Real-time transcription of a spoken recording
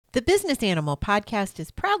The Business Animal podcast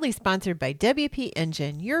is proudly sponsored by WP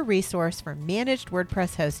Engine, your resource for managed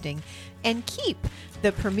WordPress hosting, and Keep,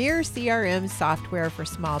 the premier CRM software for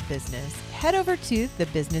small business. Head over to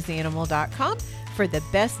thebusinessanimal.com for the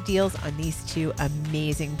best deals on these two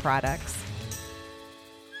amazing products.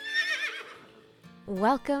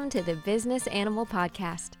 Welcome to the Business Animal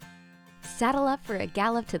Podcast. Saddle up for a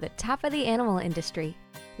gallop to the top of the animal industry,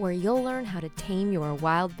 where you'll learn how to tame your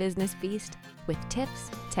wild business beast with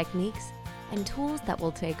tips, techniques, and tools that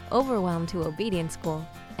will take overwhelm to obedience school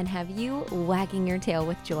and have you wagging your tail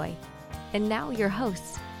with joy. And now your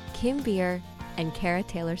hosts, Kim Beer and Cara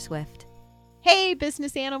Taylor-Swift. Hey,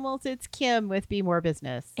 business animals, it's Kim with Be More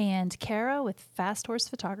Business. And Cara with Fast Horse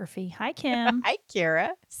Photography. Hi, Kim. Hi,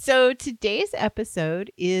 Cara. So today's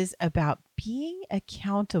episode is about being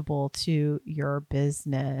accountable to your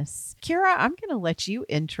business. Cara, I'm going to let you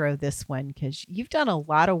intro this one because you've done a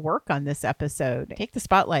lot of work on this episode. Take the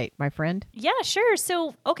spotlight, my friend. Yeah, sure.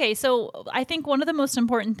 So I think one of the most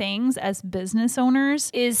important things as business owners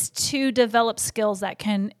is to develop skills that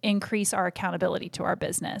can increase our accountability to our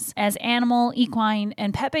business. As animal, equine,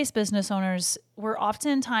 and pet-based business owners, we're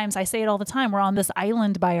oftentimes, I say it all the time, we're on this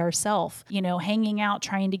island by ourselves, hanging out,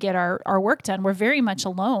 trying to get our work done. We're very much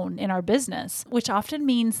alone in our business, which often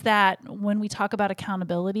means that when we talk about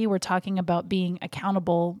accountability, we're talking about being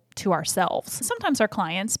accountable to ourselves. Sometimes our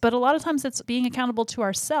clients, but a lot of times it's being accountable to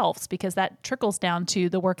ourselves because that trickles down to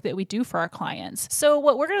the work that we do for our clients. So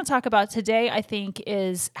what we're going to talk about today, I think,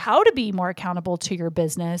 is how to be more accountable to your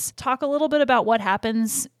business, talk a little bit about what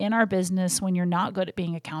happens in our business when you're not good at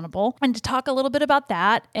being accountable, and to talk a little bit about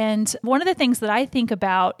that. And one of the things that I think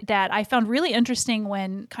about that I found really interesting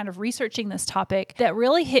when kind of researching this topic that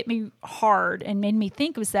really hit me hard and made me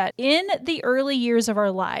think was that in the early years of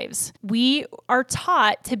our lives, we are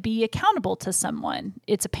taught to be accountable to someone.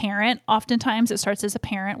 It's a parent. Oftentimes it starts as a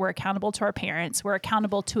parent. We're accountable to our parents. We're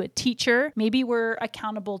accountable to a teacher. Maybe we're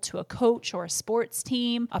accountable to a coach or a sports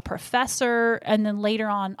team, a professor, and then later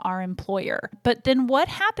on our employer. But then what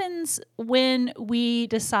happens when we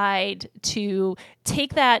decide to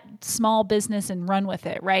take that small business and run with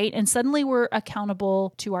it, right? And suddenly we're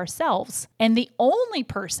accountable to ourselves. And the only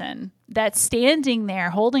person that's standing there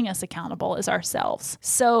holding us accountable is ourselves.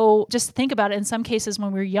 So just think about it. In some cases,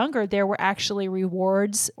 when we were younger, there were actually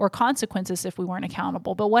rewards or consequences if we weren't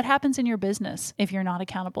accountable. But what happens in your business if you're not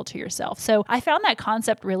accountable to yourself? So I found that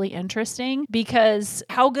concept really interesting because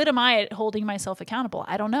how good am I at holding myself accountable?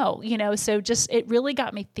 I don't know, so just it really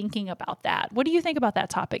got me thinking about that. What do you think about that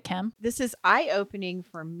topic, Kim? This is eye-opening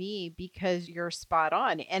for me because you're spot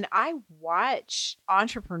on. And I watch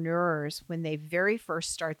entrepreneurs when they very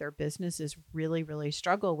first start their businesses really, really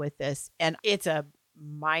struggle with this. And it's a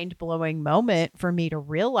mind-blowing moment for me to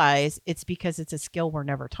realize it's because it's a skill we're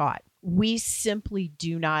never taught. We simply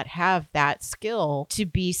do not have that skill to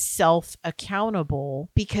be self-accountable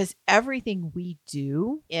because everything we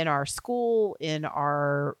do in our school, in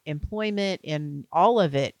our employment, in all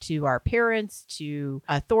of it, to our parents, to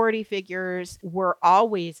authority figures, we're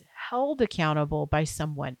always held accountable by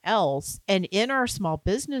someone else. And in our small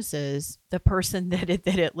businesses, the person that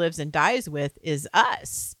it lives and dies with is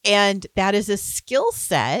us. And that is a skill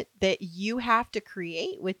set that you have to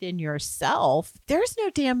create within yourself. There's no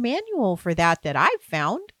damn manual for that I've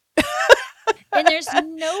found. And there's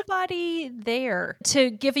nobody there to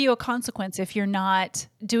give you a consequence if you're not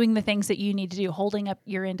doing the things that you need to do, holding up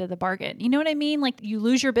your end of the bargain. You know what I mean? Like you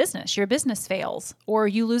lose your business fails, or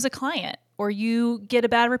you lose a client, or you get a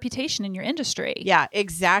bad reputation in your industry. Yeah,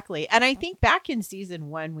 exactly. And I think back in season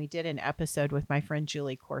 1, we did an episode with my friend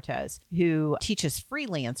Julie Cortez, who teaches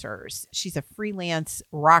freelancers. She's a freelance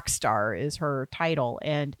rock star is her title.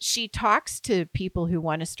 And she talks to people who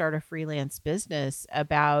want to start a freelance business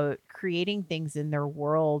about creating things in their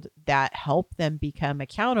world that help them become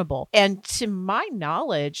accountable. And to my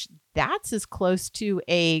knowledge, that's as close to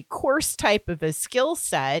a course type of a skill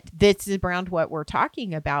set that's around what we're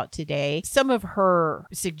talking about today. Some of her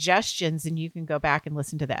suggestions, and you can go back and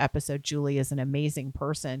listen to the episode, Julie is an amazing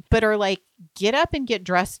person, but are like, get up and get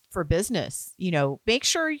dressed for business. Make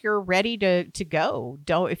sure you're ready to go.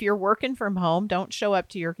 If you're working from home, don't show up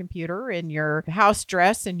to your computer in your house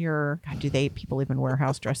dress and people even wear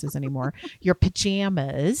house dresses anymore? Your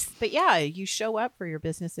pajamas. But yeah, you show up for your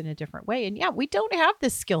business in a different way. And yeah, we don't have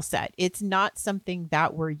this skill set. It's not something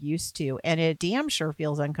that we're used to. And it damn sure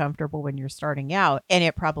feels uncomfortable when you're starting out. And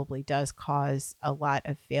it probably does cause a lot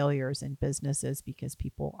of failures in businesses because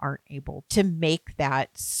people aren't able to make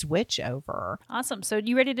that switch over. her. Awesome. So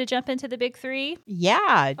you ready to jump into the big three?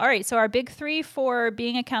 Yeah. All right. So our big three for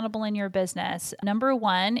being accountable in your business. Number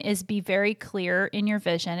one is be very clear in your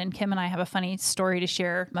vision. And Kim and I have a funny story to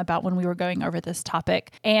share about when we were going over this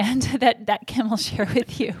topic, and that Kim will share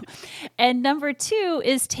with you. And number two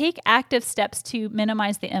is take active steps to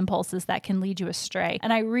minimize the impulses that can lead you astray.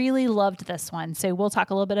 And I really loved this one. So we'll talk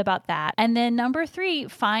a little bit about that. And then number three,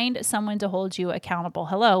 find someone to hold you accountable.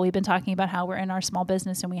 Hello, we've been talking about how we're in our small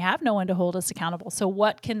business and we have no one to hold us accountable. So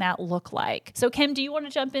what can that look like? So Kim, do you want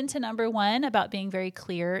to jump into number one about being very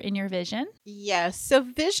clear in your vision? Yes. So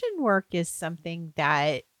vision work is something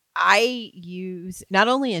that I use not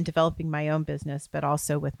only in developing my own business, but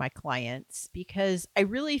also with my clients, because I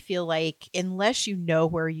really feel like unless you know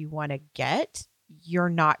where you want to get, you're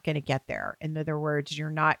not going to get there. In other words, you're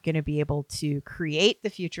not going to be able to create the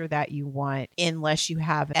future that you want unless you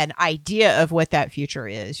have an idea of what that future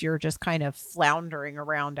is. You're just kind of floundering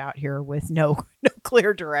around out here with no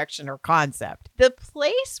clear direction or concept. The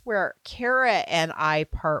place where Cara and I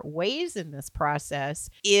part ways in this process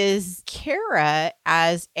is Cara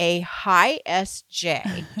as a high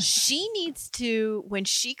SJ. She needs to, when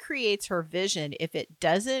she creates her vision, if it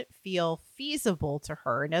doesn't feel feasible to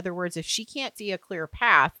her, in other words, if she can't see a clear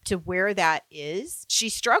path to where that is, she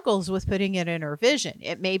struggles with putting it in her vision.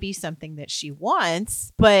 It may be something that she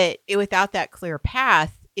wants, but without that clear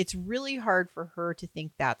path, it's really hard for her to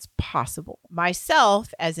think that's possible.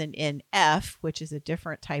 Myself, as an NF, which is a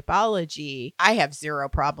different typology, I have zero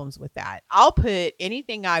problems with that. I'll put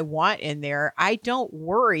anything I want in there. I don't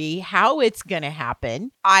worry how it's going to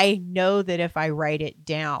happen. I know that if I write it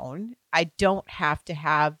down, I don't have to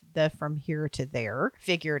have the from here to there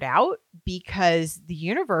figured out, because the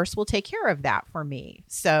universe will take care of that for me.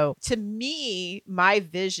 So to me, my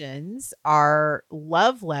visions are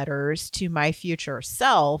love letters to my future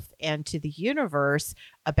self and to the universe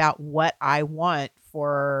about what I want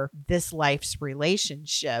for this life's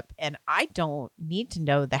relationship. And I don't need to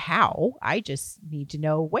know the how. I just need to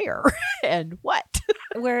know where and what.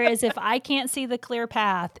 Whereas if I can't see the clear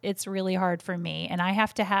path, it's really hard for me. And I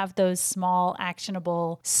have to have those small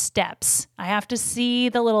actionable steps. I have to see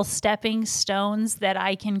the little stepping stones that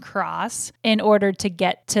I can cross in order to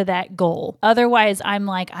get to that goal. Otherwise, I'm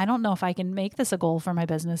like, I don't know if I can make this a goal for my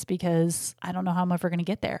business because I don't know how I'm ever going to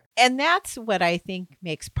get there. And that's what I think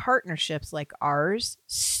makes partnerships like ours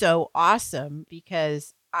so awesome,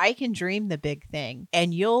 because I can dream the big thing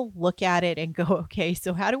and you'll look at it and go, okay,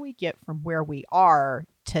 so how do we get from where we are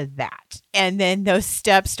to that? And then those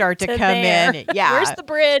steps start to come there. in. Yeah. Where's the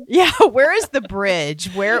bridge? Yeah. Where is the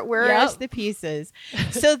bridge? Where Yep. is the pieces?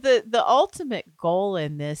 So the ultimate goal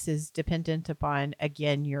in this is dependent upon,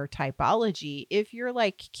 again, your typology. If you're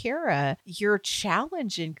like Cara, your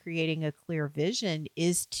challenge in creating a clear vision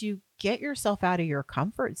is to get yourself out of your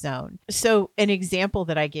comfort zone. So an example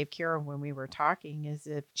that I gave Cara when we were talking is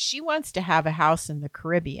if she wants to have a house in the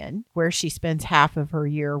Caribbean where she spends half of her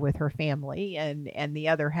year with her family and the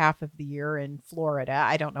other half of the year in Florida.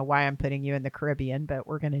 I don't know why I'm putting you in the Caribbean, but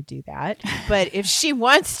we're going to do that. But if she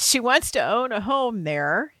wants to own a home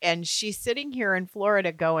there and she's sitting here in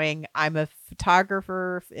Florida going, I'm a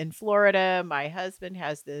photographer in Florida. My husband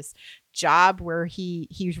has this job where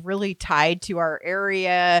he's really tied to our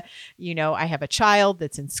area. You know, I have a child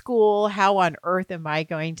that's in school. How on earth am I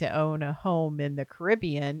going to own a home in the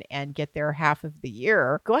Caribbean and get there half of the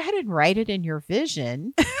year? Go ahead and write it in your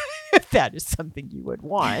vision if that is something you would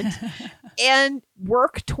want, and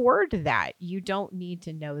work toward that. You don't need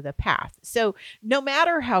to know the path. So no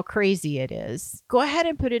matter how crazy it is, go ahead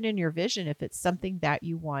and put it in your vision if it's something that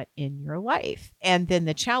you want in your life. And then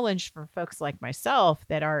the challenge for folks like myself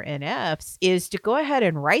that are NFs is to go ahead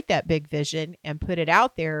and write that big vision and put it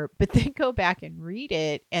out there, but then go back and read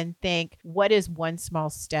it and think, what is one small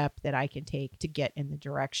step that I can take to get in the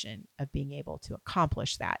direction of being able to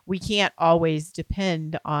accomplish that? We can't always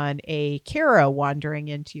depend on a Cara wandering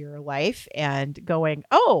into your life and going,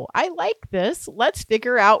 oh, I like this. Let's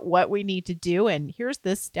figure out what we need to do. And here's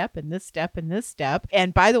this step and this step and this step.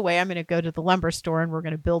 And by the way, I'm going to go to the lumber store and we're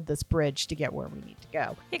going to build this bridge to get where we need to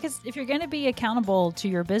go. Because if you're going to be accountable to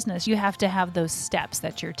your business, you have to have those steps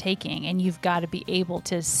that you're taking, and you've got to be able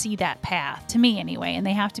to see that path, to me anyway, and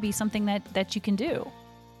they have to be something that you can do.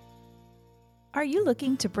 Are you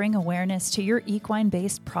looking to bring awareness to your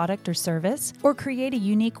equine-based product or service, or create a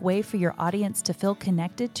unique way for your audience to feel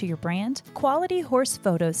connected to your brand? Quality horse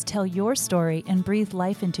photos tell your story and breathe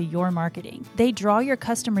life into your marketing. They draw your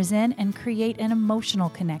customers in and create an emotional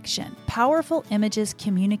connection. Powerful images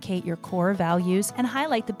communicate your core values and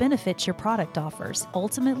highlight the benefits your product offers,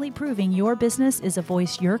 ultimately proving your business is a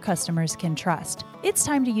voice your customers can trust. It's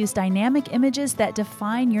time to use dynamic images that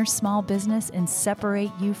define your small business and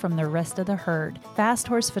separate you from the rest of the herd. Fast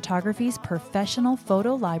Horse Photography's professional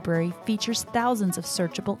photo library features thousands of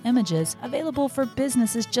searchable images available for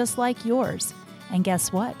businesses just like yours. And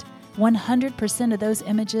guess what? 100% of those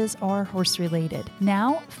images are horse-related.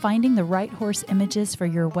 Now, finding the right horse images for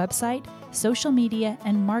your website, social media,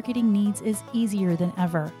 and marketing needs is easier than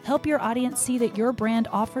ever. Help your audience see that your brand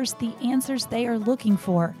offers the answers they are looking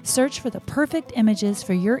for. Search for the perfect images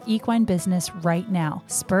for your equine business right now.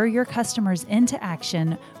 Spur your customers into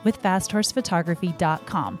action with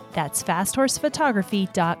fasthorsephotography.com. That's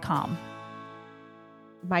fasthorsephotography.com.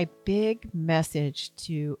 My big message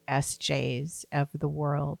to SJs of the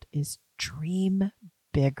world is dream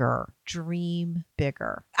bigger. Dream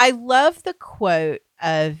bigger. I love the quote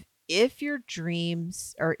of, if your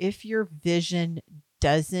dreams or if your vision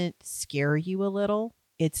doesn't scare you a little,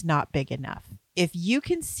 it's not big enough. If you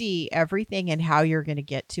can see everything and how you're going to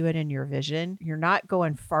get to it in your vision, you're not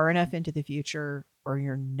going far enough into the future, or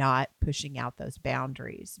you're not pushing out those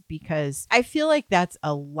boundaries, because I feel like that's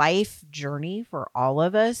a life journey for all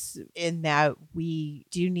of us, in that we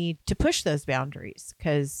do need to push those boundaries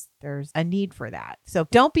because there's a need for that. So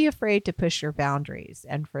don't be afraid to push your boundaries.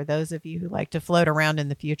 And for those of you who like to float around in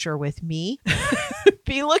the future with me,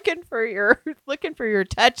 be looking for your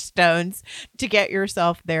touchstones to get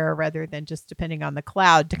yourself there, rather than just depending on the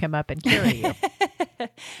cloud to come up and carry you.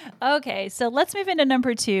 Okay, so let's move into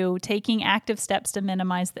number 2, taking active steps to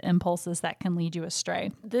minimize the impulses that can lead you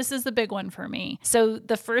astray. This is the big one for me. So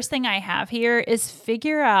the first thing I have here is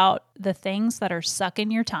figure out the things that are sucking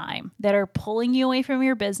your time, that are pulling you away from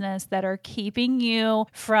your business, that are keeping you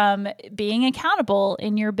from being accountable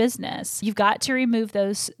in your business. You've got to remove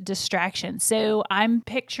those distractions. So I'm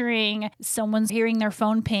picturing someone's hearing their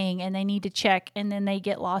phone ping and they need to check, and then they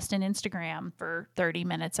get lost in Instagram for 30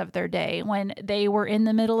 minutes of their day when they were in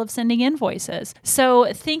the middle of sending invoices.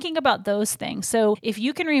 So thinking about those things. So if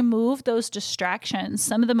you can remove those distractions,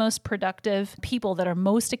 some of the most productive people that are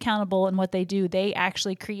most accountable in what they do, they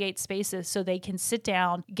actually create spaces so they can sit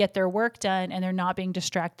down, get their work done, and they're not being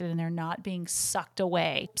distracted and they're not being sucked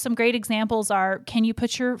away. Some great examples are, can you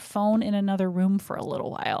put your phone in another room for a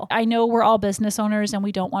little while? I know we're all business owners and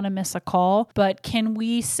we don't want to miss a call, but can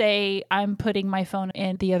we say, I'm putting my phone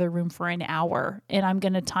in the other room for an hour and I'm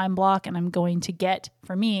going to time block and I'm going to get,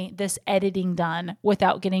 for me, this editing done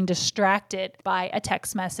without getting distracted by a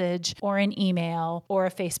text message or an email or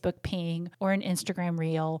a Facebook ping or an Instagram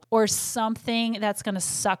reel or something that's going to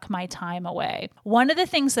suck my time away. One of the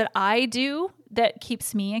things that I do that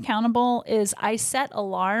keeps me accountable is I set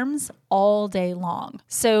alarms all day long.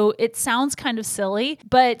 So it sounds kind of silly,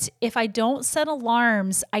 but if I don't set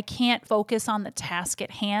alarms, I can't focus on the task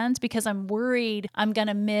at hand because I'm worried I'm going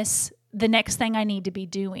to miss the next thing I need to be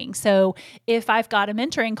doing. So if I've got a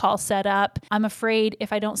mentoring call set up, I'm afraid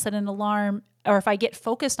if I don't set an alarm, or if I get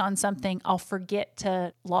focused on something, I'll forget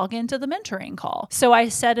to log into the mentoring call. So I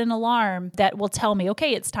set an alarm that will tell me,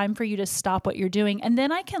 okay, it's time for you to stop what you're doing. And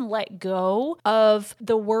then I can let go of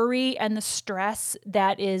the worry and the stress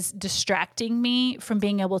that is distracting me from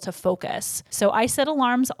being able to focus. So I set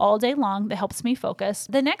alarms all day long that helps me focus.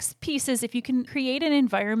 The next piece is if you can create an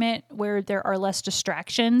environment where there are less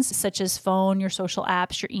distractions, such as phone, your social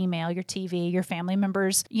apps, your email, your TV, your family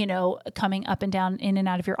members, coming up and down in and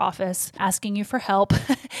out of your office, asking you for help.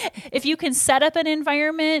 If you can set up an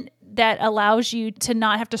environment that allows you to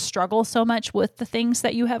not have to struggle so much with the things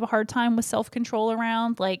that you have a hard time with self-control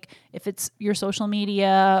around, like if it's your social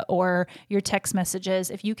media or your text messages,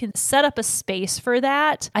 if you can set up a space for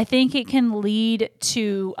that, I think it can lead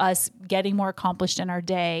to us getting more accomplished in our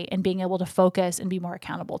day and being able to focus and be more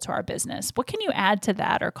accountable to our business. What can you add to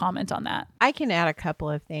that or comment on that? I can add a couple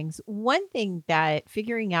of things. One thing, that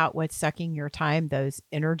figuring out what's sucking your time, those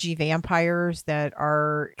energy vampires that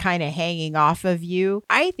are kind of hanging off of you,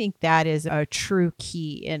 I think that is a true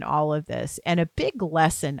key in all of this. And a big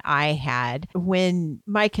lesson I had when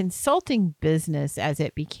my consulting business, as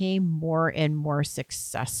it became more and more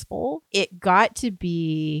successful, it got to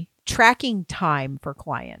be tracking time for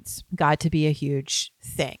clients got to be a huge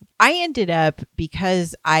thing. I ended up,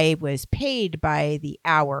 because I was paid by the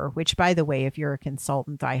hour, which, by the way, if you're a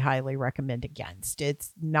consultant, I highly recommend against.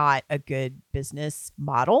 It's not a good business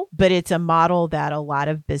model, but it's a model that a lot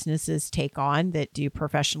of businesses take on that do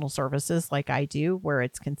professional services like I do, where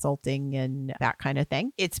it's consulting and that kind of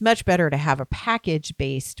thing. It's much better to have a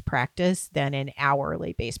package-based practice than an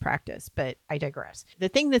hourly-based practice, but I digress. The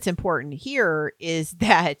thing that's important here is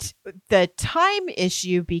that the time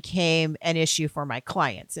issue became an issue for my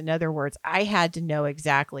clients. In other words, I had to know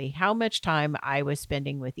exactly how much time I was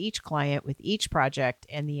spending with each client, with each project,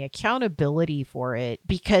 and the accountability for it,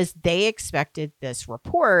 because they expected this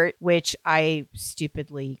report, which I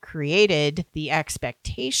stupidly created the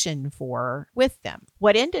expectation for with them.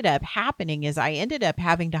 What ended up happening is I ended up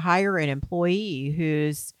having to hire an employee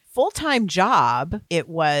whose full-time job it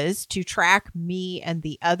was to track me and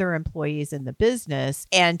the other employees in the business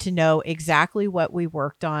and to know exactly what we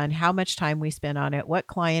worked on, how much time we spent on it, what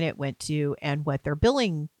client it went to, and what their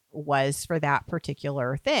billing was for that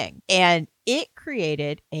particular thing. And it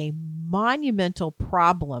created a monumental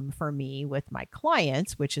problem for me with my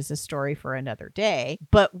clients, which is a story for another day.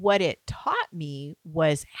 But what it taught me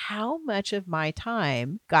was how much of my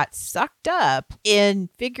time got sucked up in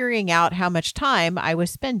figuring out how much time I was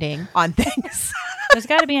spending on things. There's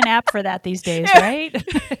got to be an app for that these days, right?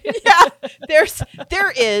 Yeah,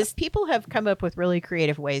 there is. People have come up with really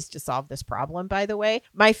creative ways to solve this problem, by the way.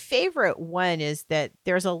 My favorite one is that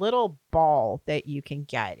there's a little ball that you can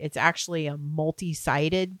get. It's actually a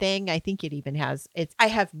multi-sided thing. I think it even has, I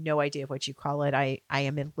have no idea what you call it. I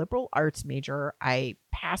am a liberal arts major. I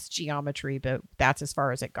passed geometry, but that's as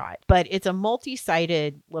far as it got. But it's a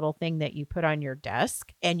multi-sided little thing that you put on your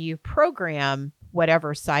desk and you program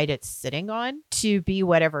whatever side it's sitting on to be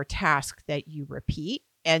whatever task that you repeat.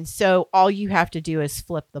 And so all you have to do is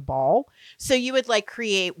flip the ball. So you would like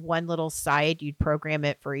create one little side, you'd program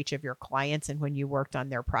it for each of your clients. And when you worked on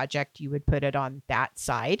their project, you would put it on that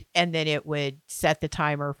side and then it would set the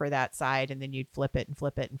timer for that side. And then you'd flip it and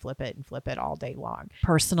flip it and flip it and flip it all day long.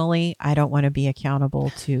 Personally, I don't want to be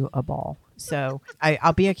accountable to a ball. So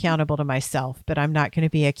I'll be accountable to myself, but I'm not going to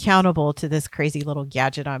be accountable to this crazy little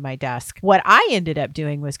gadget on my desk. What I ended up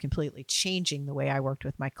doing was completely changing the way I worked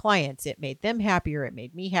with my clients. It made them happier. It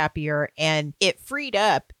made me happier. And it freed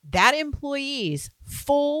up that employee's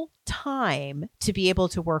full time to be able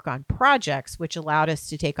to work on projects, which allowed us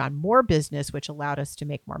to take on more business, which allowed us to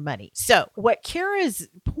make more money. So what Cara's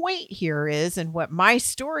point here is, and what my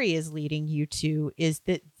story is leading you to, is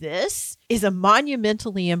that this is a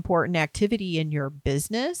monumentally important activity in your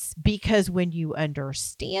business, because when you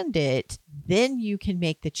understand it, then you can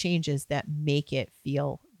make the changes that make it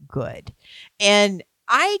feel good. And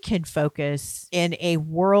I can focus in a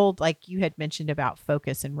world like you had mentioned about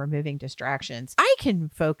focus and removing distractions. I can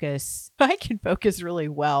focus really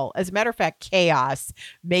well. As a matter of fact, chaos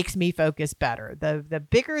makes me focus better. The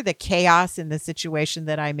bigger the chaos in the situation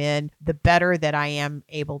that I'm in, the better that I am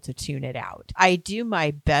able to tune it out. I do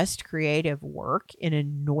my best creative work in a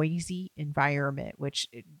noisy environment, which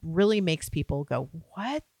really makes people go,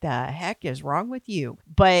 "What the heck is wrong with you?"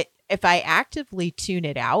 But if I actively tune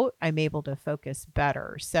it out, I'm able to focus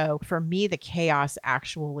better. So for me, the chaos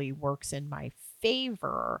actually works in my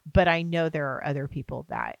favor, but I know there are other people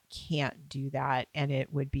that can't do that, and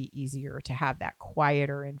it would be easier to have that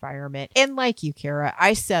quieter environment. And like you, Cara,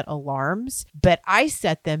 I set alarms, but I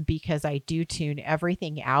set them because I do tune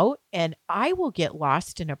everything out, and I will get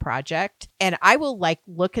lost in a project and I will like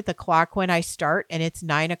look at the clock when I start and it's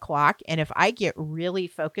 9 o'clock. And if I get really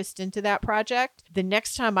focused into that project, the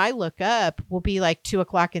next time I look up will be like 2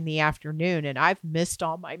 o'clock in the afternoon and I've missed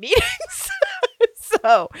all my meetings.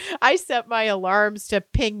 So I set my alarms to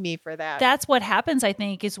ping me for that. That's what happens, I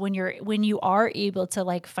think, is when you are able to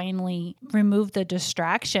like finally remove the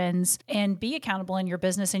distractions and be accountable in your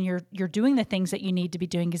business, and you're doing the things that you need to be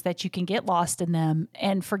doing, is that you can get lost in them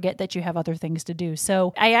and forget that you have other things to do.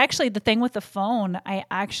 So the thing with the phone, I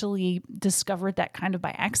actually discovered that kind of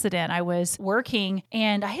by accident. I was working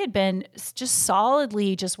and I had been just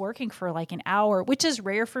solidly just working for like an hour, which is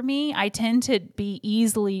rare for me. I tend to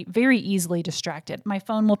be very easily distracted. My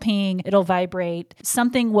phone will ping, it'll vibrate,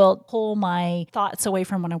 something will pull my thoughts away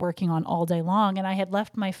from what I'm working on all day long. And I had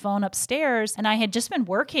left my phone upstairs and I had just been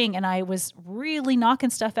working and I was really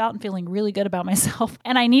knocking stuff out and feeling really good about myself.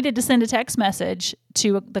 And I needed to send a text message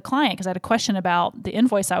to the client because I had a question about the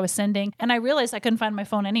invoice I was sending, and I realized I couldn't find my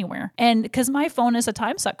phone anywhere. And because my phone is a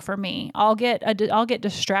time suck for me, I'll get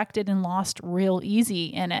distracted and lost real easy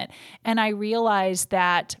in it. And I realized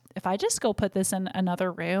that if I just go put this in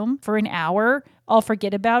another room for an hour, I'll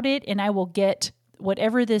forget about it and I will get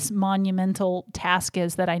whatever this monumental task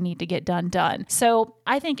is that I need to get done. So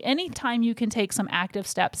I think anytime you can take some active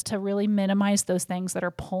steps to really minimize those things that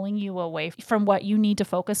are pulling you away from what you need to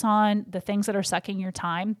focus on, the things that are sucking your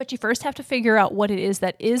time, but you first have to figure out what it is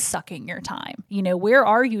that is sucking your time. Where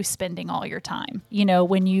are you spending all your time?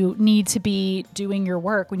 When you need to be doing your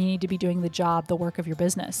work, when you need to be doing the job, the work of your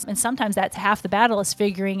business. And sometimes that's half the battle, is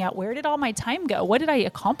figuring out, where did all my time go? What did I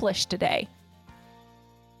accomplish today?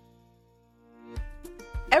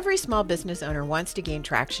 Every small business owner wants to gain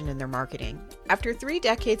traction in their marketing. After 3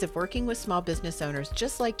 decades of working with small business owners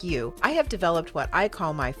just like you, I have developed what I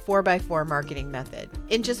call my 4x4 marketing method.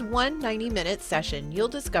 In just one 90-minute session, you'll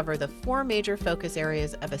discover the 4 major focus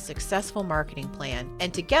areas of a successful marketing plan,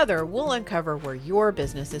 and together we'll uncover where your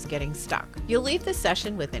business is getting stuck. You'll leave the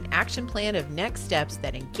session with an action plan of next steps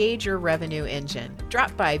that engage your revenue engine.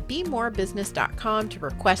 Drop by bemorebusiness.com to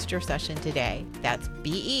request your session today. That's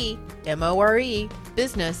BEMORE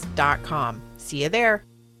business.com. See you there.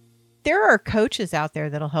 There are coaches out there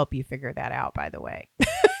that'll help you figure that out, by the way.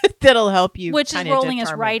 That'll help you. Which is rolling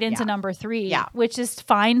us right into number 3, which is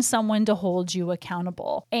find someone to hold you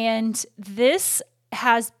accountable. And this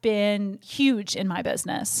has been huge in my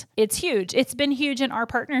business. It's huge. It's been huge in our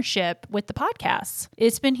partnership with the podcasts.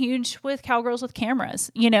 It's been huge with Cowgirls with Cameras.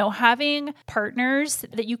 Having partners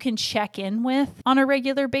that you can check in with on a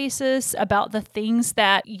regular basis about the things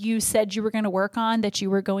that you said you were going to work on, that you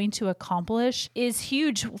were going to accomplish, is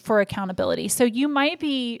huge for accountability. So you might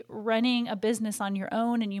be running a business on your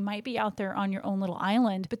own and you might be out there on your own little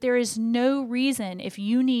island, but there is no reason, if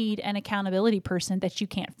you need an accountability person, that you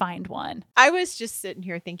can't find one. I was just sitting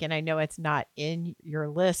here thinking, I know it's not in your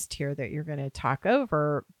list here that you're going to talk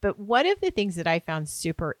over, but one of the things that I found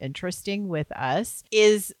super interesting with us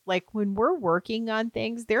is, like, when we're working on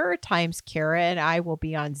things, there are times Cara and I will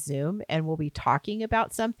be on Zoom and we'll be talking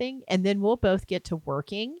about something, and then we'll both get to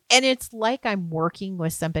working. And it's like I'm working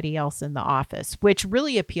with somebody else in the office, which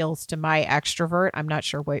really appeals to my extrovert. I'm not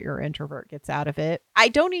sure what your introvert gets out of it. I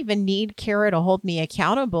don't even need Cara to hold me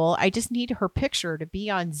accountable. I just need her picture to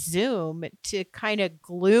be on Zoom to kind of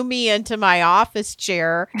glue me into my office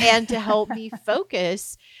chair and to help me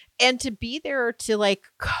focus and to be there to, like,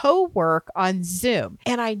 co-work on Zoom.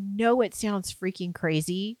 And I know it sounds freaking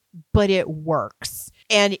crazy, but it works.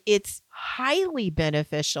 And it's highly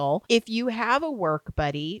beneficial if you have a work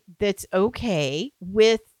buddy that's okay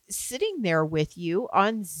with sitting there with you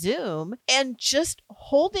on Zoom and just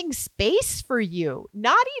holding space for you,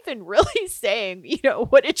 not even really saying,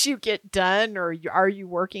 what did you get done, or are you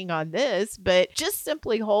working on this, but just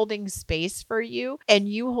simply holding space for you and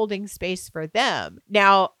you holding space for them.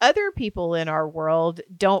 Now, other people in our world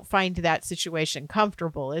don't find that situation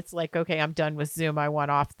comfortable. It's like, okay, I'm done with Zoom. I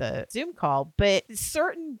want off the Zoom call. But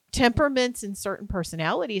certain temperaments and certain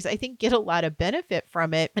personalities, I think, get a lot of benefit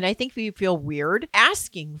from it. And I think we feel weird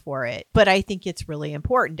asking for it, but I think it's really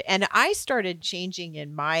important. And I started changing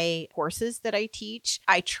in my courses that I teach.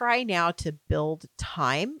 I try now to build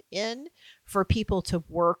time in for people to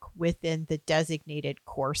work within the designated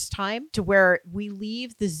course time, to where we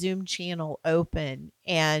leave the Zoom channel open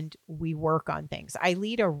and we work on things. I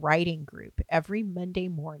lead a writing group every Monday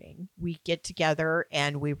morning. We get together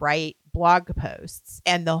and we write blog posts,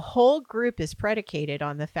 and the whole group is predicated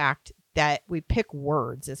on the fact that we pick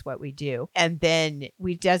words is what we do. And then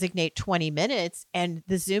we designate 20 minutes and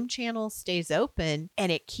the Zoom channel stays open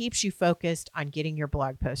and it keeps you focused on getting your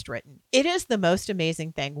blog post written. It is the most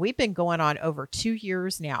amazing thing. We've been going on over 2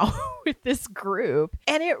 years now with this group,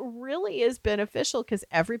 and it really is beneficial because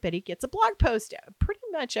everybody gets a blog post pretty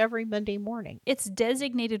much every Monday morning. It's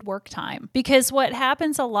designated work time, because what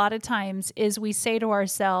happens a lot of times is we say to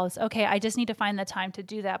ourselves, okay, I just need to find the time to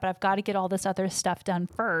do that, but I've got to get all this other stuff done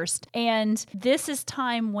first. And this is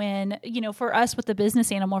time when, for us with the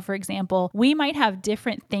business animal, for example, we might have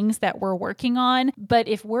different things that we're working on, but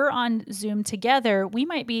if we're on Zoom together, we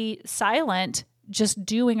might be silent, just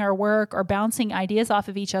doing our work or bouncing ideas off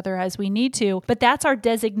of each other as we need to. But that's our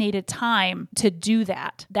designated time to do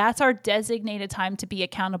that. That's our designated time to be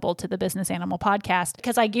accountable to the Business Animal Podcast.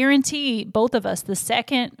 Because I guarantee both of us, the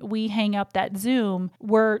second we hang up that Zoom,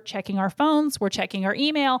 we're checking our phones, we're checking our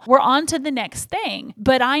email, we're on to the next thing.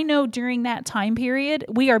 But I know during that time period,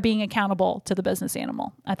 we are being accountable to the business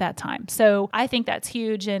animal at that time. So I think that's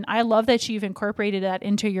huge. And I love that you've incorporated that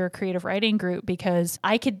into your creative writing group, because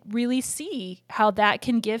I could really see how that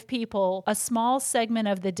can give people a small segment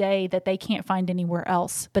of the day that they can't find anywhere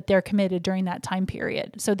else, but they're committed during that time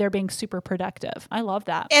period. So they're being super productive. I love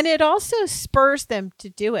that. And it also spurs them to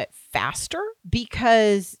do it faster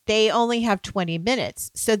because they only have 20 minutes.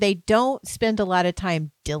 So they don't spend a lot of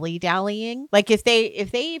time dilly-dallying. Like if they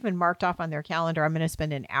even marked off on their calendar, I'm going to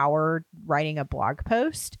spend an hour writing a blog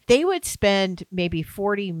post, they would spend maybe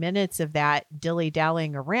 40 minutes of that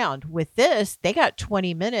dilly-dallying around. With this, they got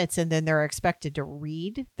 20 minutes and then they're expected to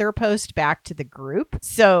read their post back to the group.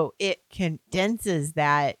 So it condenses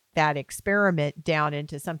that experiment down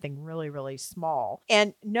into something really, really small.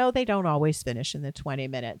 And no, they don't always finish in the 20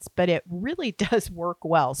 minutes, but it really does work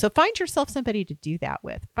well. So find yourself somebody to do that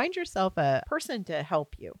with. Find yourself a person to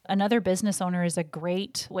help you. Another business owner is a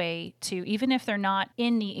great way to, even if they're not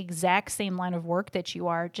in the exact same line of work that you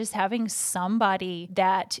are, just having somebody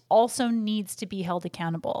that also needs to be held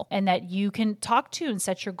accountable and that you can talk to and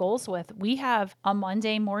set your goals with. We have a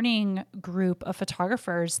Monday morning group of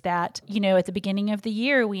photographers that, at the beginning of the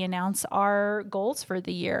year, we announce our goals for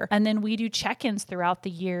the year. And then we do check-ins throughout the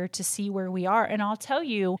year to see where we are. And I'll tell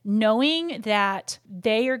you, knowing that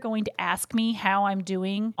they are going to ask me how I'm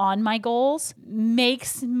doing on my goals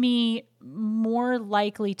makes me more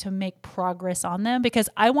likely to make progress on them, because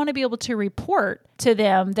I want to be able to report to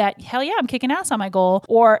them that, hell yeah, I'm kicking ass on my goal.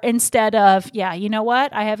 Or instead of, yeah, you know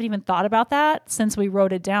what? I haven't even thought about that since we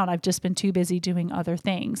wrote it down. I've just been too busy doing other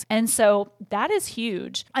things. And so that is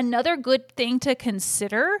huge. Another good thing to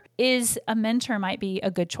consider is a mentor might be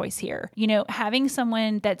a good choice here. Having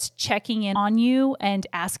someone that's checking in on you and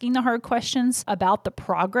asking the hard questions about the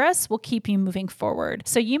progress will keep you moving forward.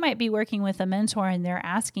 So you might be working with a mentor and they're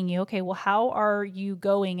asking you, okay, well, how are you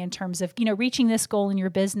going in terms of, reaching this goal in your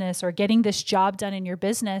business or getting this job done in your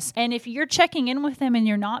business? And if you're checking in with them and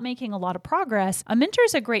you're not making a lot of progress, a mentor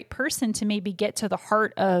is a great person to maybe get to the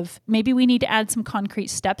heart of, maybe we need to add some concrete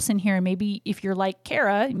steps in here. Maybe if you're like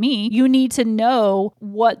Cara, me, you need to know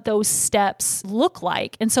what those steps look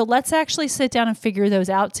like. And so let's actually sit down and figure those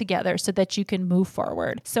out together so that you can move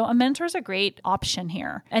forward. So a mentor is a great option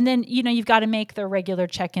here. And then, you've got to make the regular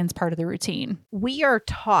check-ins part of the routine. We are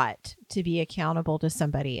taught to be accountable to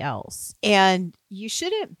somebody else. And you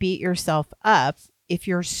shouldn't beat yourself up if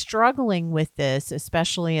you're struggling with this,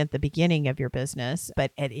 especially at the beginning of your business, but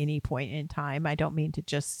at any point in time. I don't mean to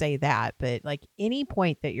just say that, but like any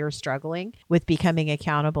point that you're struggling with becoming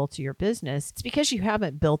accountable to your business, it's because you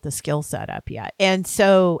haven't built the skill set up yet. And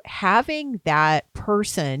so having that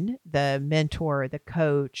person, the mentor, the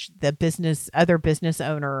coach, the other business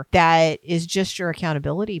owner that is just your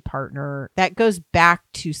accountability partner, that goes back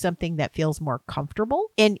to something that feels more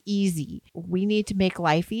comfortable and easy. We need to make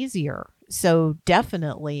life easier. So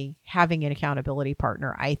definitely having an accountability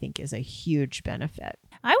partner, I think, is a huge benefit.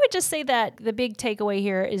 I would just say that the big takeaway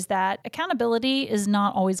here is that accountability is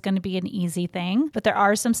not always going to be an easy thing, but there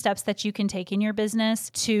are some steps that you can take in your business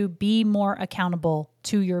to be more accountable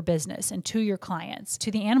to your business and to your clients, to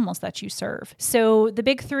the animals that you serve. So the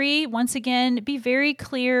big three, once again, be very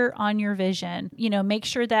clear on your vision. Make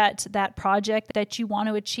sure that that project that you want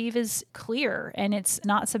to achieve is clear and it's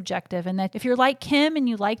not subjective. And that if you're like Kim and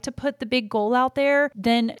you like to put the big goal out there,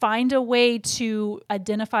 then find a way to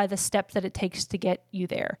identify the steps that it takes to get you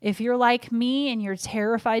there. If you're like me and you're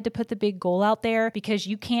terrified to put the big goal out there because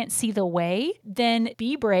you can't see the way, then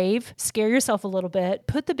be brave, scare yourself a little bit,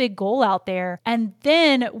 put the big goal out there, and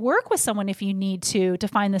then work with someone if you need to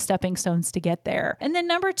find the stepping stones to get there. And then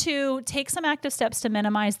number 2, take some active steps to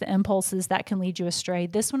minimize the impulses that can lead you astray.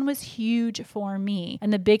 This one was huge for me.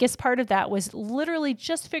 And the biggest part of that was literally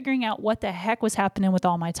just figuring out what the heck was happening with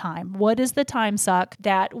all my time. What is the time suck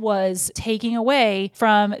that was taking away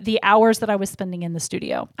from the hours that I was spending in the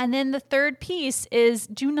studio? And then the third piece is,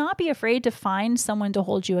 do not be afraid to find someone to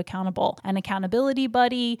hold you accountable. An accountability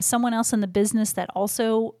buddy, someone else in the business that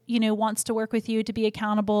also, wants to work with you to be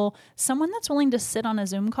accountable, someone that's willing to sit on a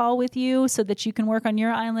Zoom call with you so that you can work on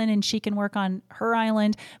your island and she can work on her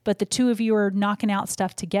island, but the two of you are knocking out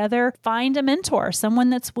stuff together. Find a mentor, someone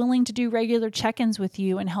that's willing to do regular check-ins with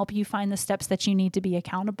you and help you find the steps that you need to be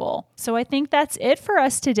accountable. So I think that's it for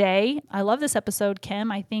us today. I love this episode,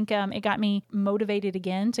 Kim. I think it got me motivated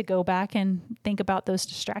again to go back and think about those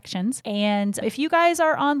distractions. And if you guys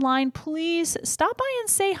are online, please stop by and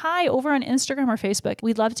say hi over on Instagram or Facebook.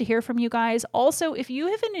 We'd love to hear from you guys. Also, if you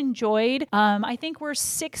haven't enjoyed, I think we're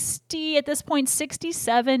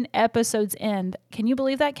 67 episodes in. Can you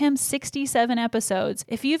believe that, Kim? 67 episodes.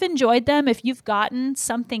 If you've enjoyed them, if you've gotten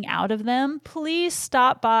something out of them, please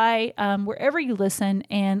stop by wherever you listen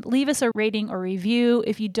and leave us a rating or review.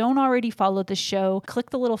 If you don't already follow the show, click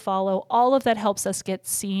the little follow. All of that helps us get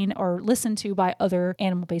seen or listened to by other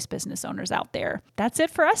animal-based business owners out there. That's it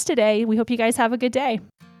for us today. We hope you guys have a good day.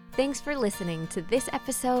 Thanks for listening to this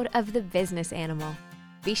episode of The Business Animal.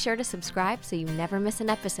 Be sure to subscribe so you never miss an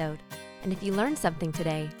episode. And if you learned something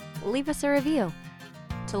today, leave us a review.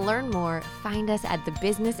 To learn more, find us at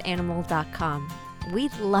thebusinessanimal.com.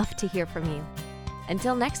 We'd love to hear from you.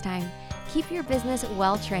 Until next time, keep your business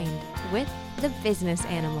well trained with the Business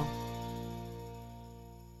Animal.